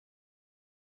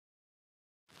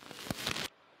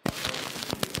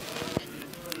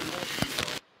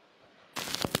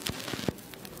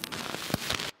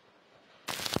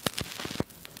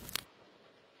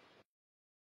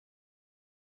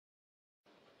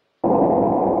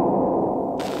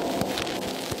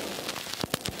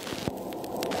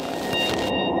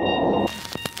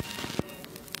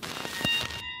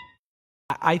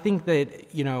I think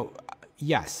that,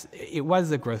 yes, it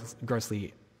was a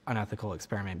grossly unethical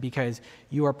experiment because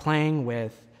you are playing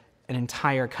with an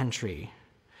entire country,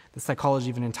 the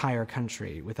psychology of an entire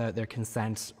country without their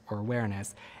consent or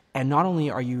awareness. And not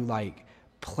only are you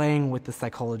playing with the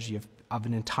psychology of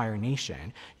an entire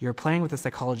nation, you're playing with the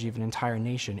psychology of an entire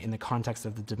nation in the context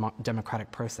of the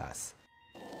democratic process.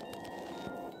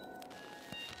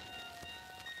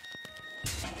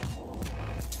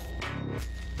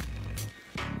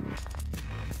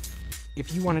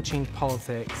 If you want to change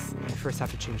politics, you first have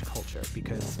to change culture,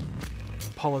 because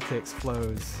politics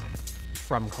flows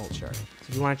from culture. So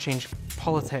if you want to change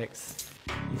politics,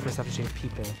 you first have to change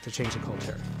people to change the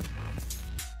culture.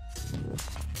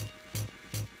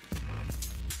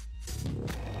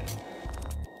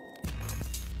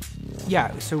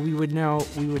 Yeah, so we would know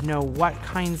what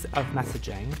kinds of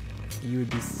messaging you would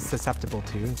be susceptible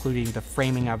to, including the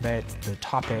framing of it, the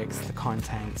topics, the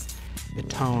content, the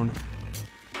tone,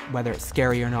 whether it's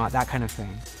scary or not, that kind of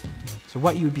thing. So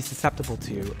what you would be susceptible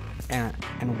to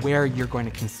and where you're going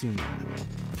to consume that.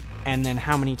 And then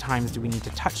how many times do we need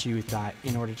to touch you with that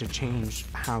in order to change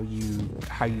how you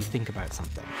think about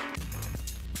something.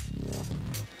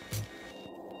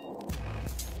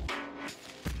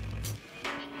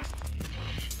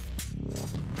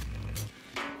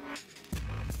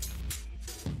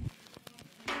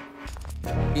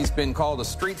 He's been called a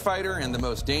street fighter and the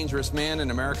most dangerous man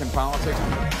in American politics.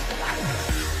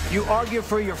 You argue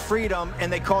for your freedom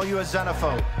and they call you a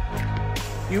xenophobe.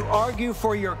 You argue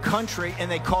for your country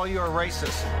and they call you a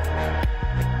racist.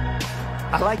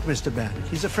 I like Mr. Bannon.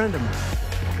 He's a friend of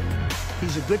mine.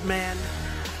 He's a good man.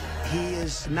 He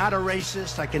is not a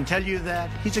racist, I can tell you that.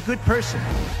 He's a good person.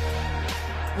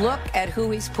 Look at who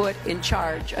he's put in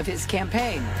charge of his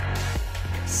campaign.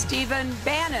 Stephen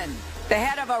Bannon, the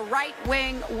head of a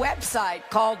right-wing website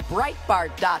called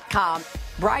Breitbart.com.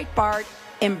 Breitbart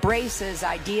embraces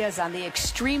ideas on the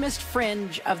extremist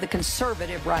fringe of the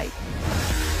conservative right.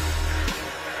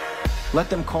 Let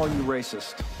them call you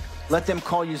racist. Let them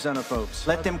call you xenophobes.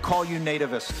 Let them call you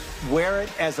nativist. Wear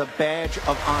it as a badge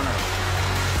of honor.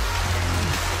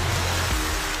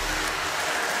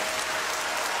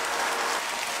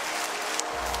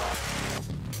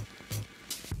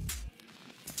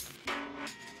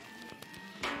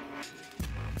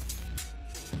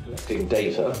 Collecting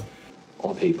data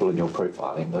on people and you're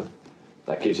profiling them,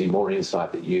 that gives you more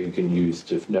insight that you can use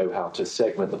to know how to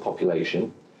segment the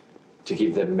population, to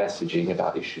give them messaging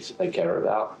about issues that they care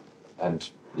about and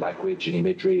language and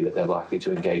imagery that they're likely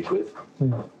to engage with.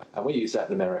 And we use that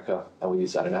in America and we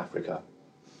use that in Africa.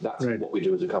 That's what we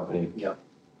do as a company. Yeah.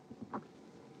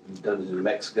 We've done it in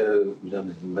Mexico, we've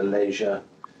done it in Malaysia,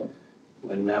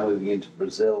 we're now moving into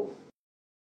Brazil.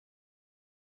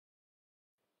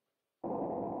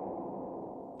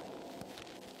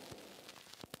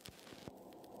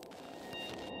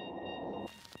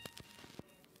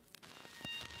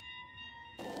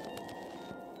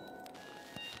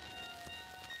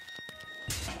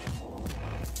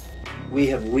 We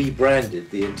have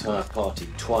rebranded the entire party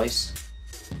twice,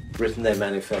 written their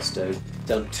manifesto,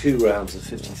 done 2 rounds of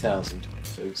 50,000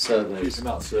 surveys. Huge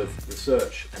amounts of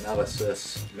research,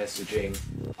 analysis, messaging.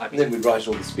 And then we'd write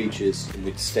all the speeches and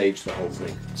we'd stage the whole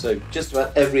thing. So just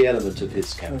about every element of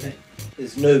his campaign.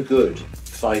 There's no good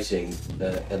fighting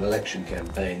an election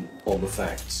campaign on the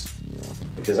facts,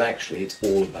 because actually it's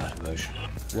all about emotion.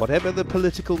 Whatever the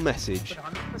political message,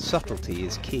 subtlety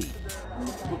is key.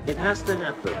 It has to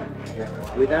happen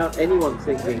without anyone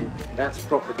thinking that's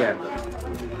propaganda.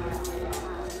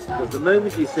 Because the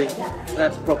moment you think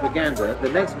that's propaganda, the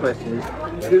next question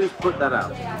is, who's put that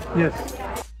out? Yes.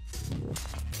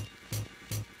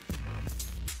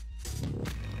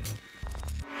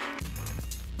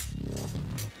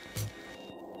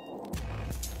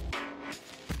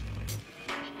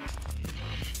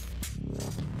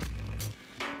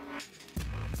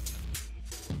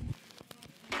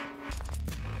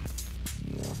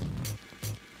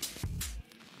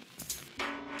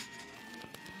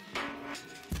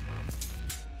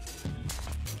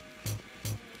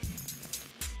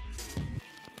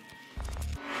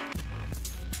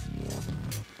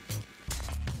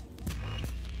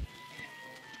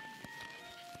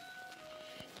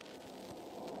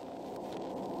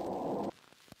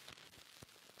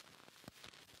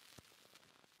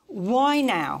 Why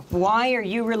now? Why are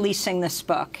you releasing this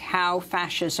book, How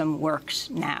Fascism Works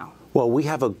Now? Well, we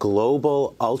have a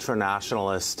global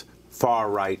ultranationalist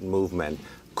far-right movement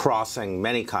crossing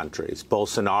many countries.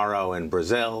 Bolsonaro in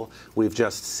Brazil, we've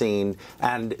just seen,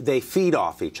 and they feed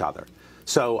off each other.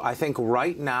 So I think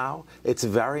right now it's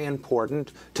very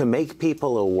important to make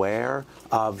people aware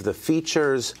of the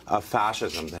features of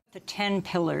fascism. The 10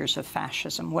 pillars of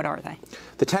fascism, what are they?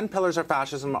 The 10 pillars of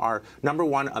fascism are, number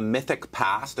one, a mythic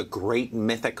past, a great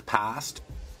mythic past.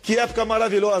 Que época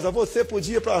maravilhosa, você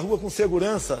podia ir para a rua com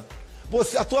segurança,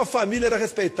 a tua família era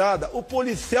respeitada, o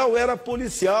policial era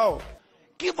policial.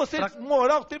 Que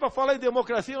moral tem para falar em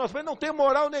democracia? Nós não tem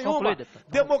moral nenhuma.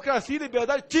 Democracia e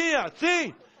liberdade tinha,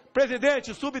 sim,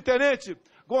 presidente, subtenente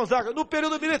Gonzaga, no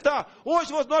período militar.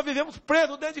 Hoje nós vivemos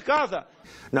presos dentro de casa.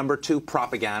 Number two,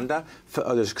 propaganda.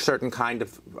 There's a certain kind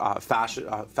of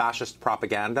fascist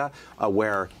propaganda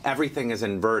where everything is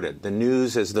inverted. The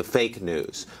news is the fake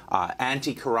news.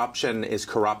 Anti-corruption is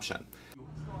corruption.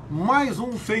 Mais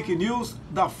fake news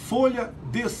da Folha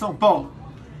de São Paulo.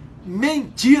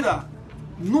 Mentira!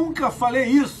 Nunca falei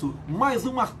isso. Mais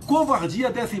uma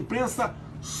covardia dessa imprensa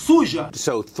suja.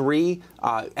 So three,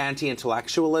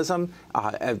 anti-intellectualism.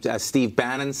 As Steve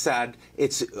Bannon said,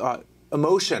 it's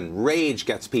emotion, rage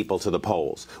gets people to the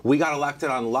polls. We got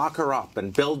elected on lock her up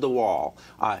and build the wall.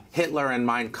 Hitler in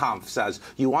Mein Kampf says,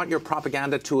 you want your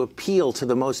propaganda to appeal to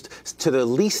the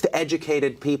least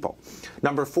educated people.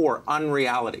 Number four,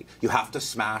 unreality. You have to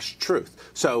smash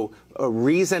truth. So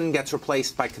reason gets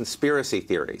replaced by conspiracy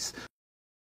theories.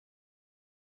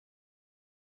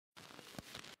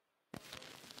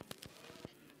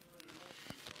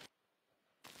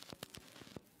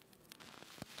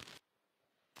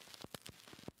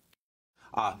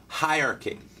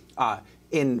 Hierarchy.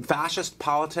 In fascist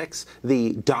politics,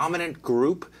 the dominant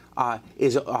group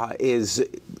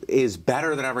is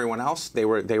better than everyone else. They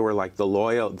were like the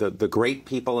loyal, the great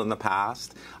people in the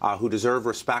past who deserve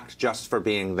respect just for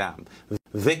being them.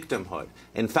 Victimhood.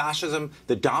 In fascism,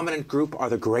 the dominant group are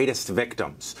the greatest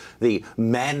victims. The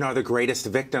men are the greatest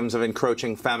victims of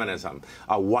encroaching feminism.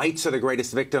 Whites are the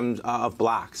greatest victims of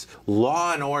blacks.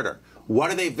 Law and order. What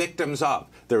are they victims of?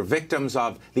 They're victims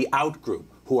of the outgroup,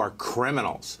 who are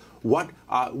criminals. What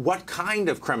kind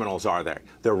of criminals are they?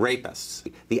 They're rapists.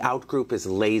 The outgroup is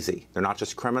lazy. They're not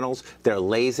just criminals, they're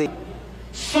lazy.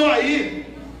 Só aí,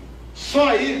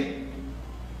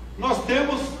 nós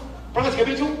temos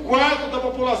praticamente quarto da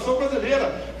população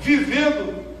brasileira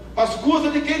vivendo às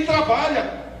custas de quem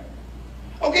trabalha.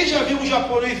 Alguém já viu um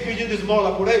japonês pedindo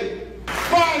esmola por aí?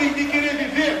 Parem de querer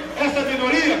viver essa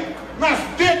minoria nas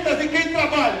tetas de quem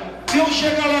trabalha. Se eu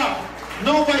chegar lá,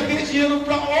 não vai ter dinheiro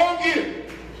para ONG.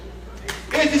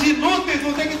 Esses inúteis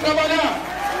vão ter que trabalhar.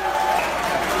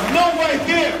 Não vai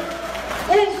ter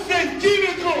 1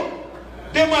 centímetro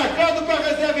demarcado para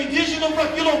reserva indígena ou para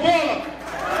quilombola.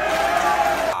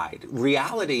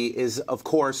 Reality is, of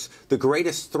course, the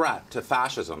greatest threat to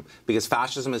fascism, because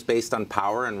fascism is based on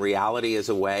power and reality is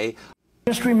a way.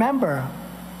 Just remember,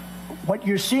 what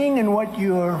you're seeing and what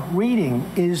you're reading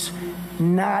is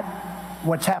not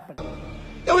what's happening.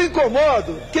 Eu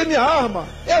incomodo que minha arma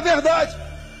é a verdade.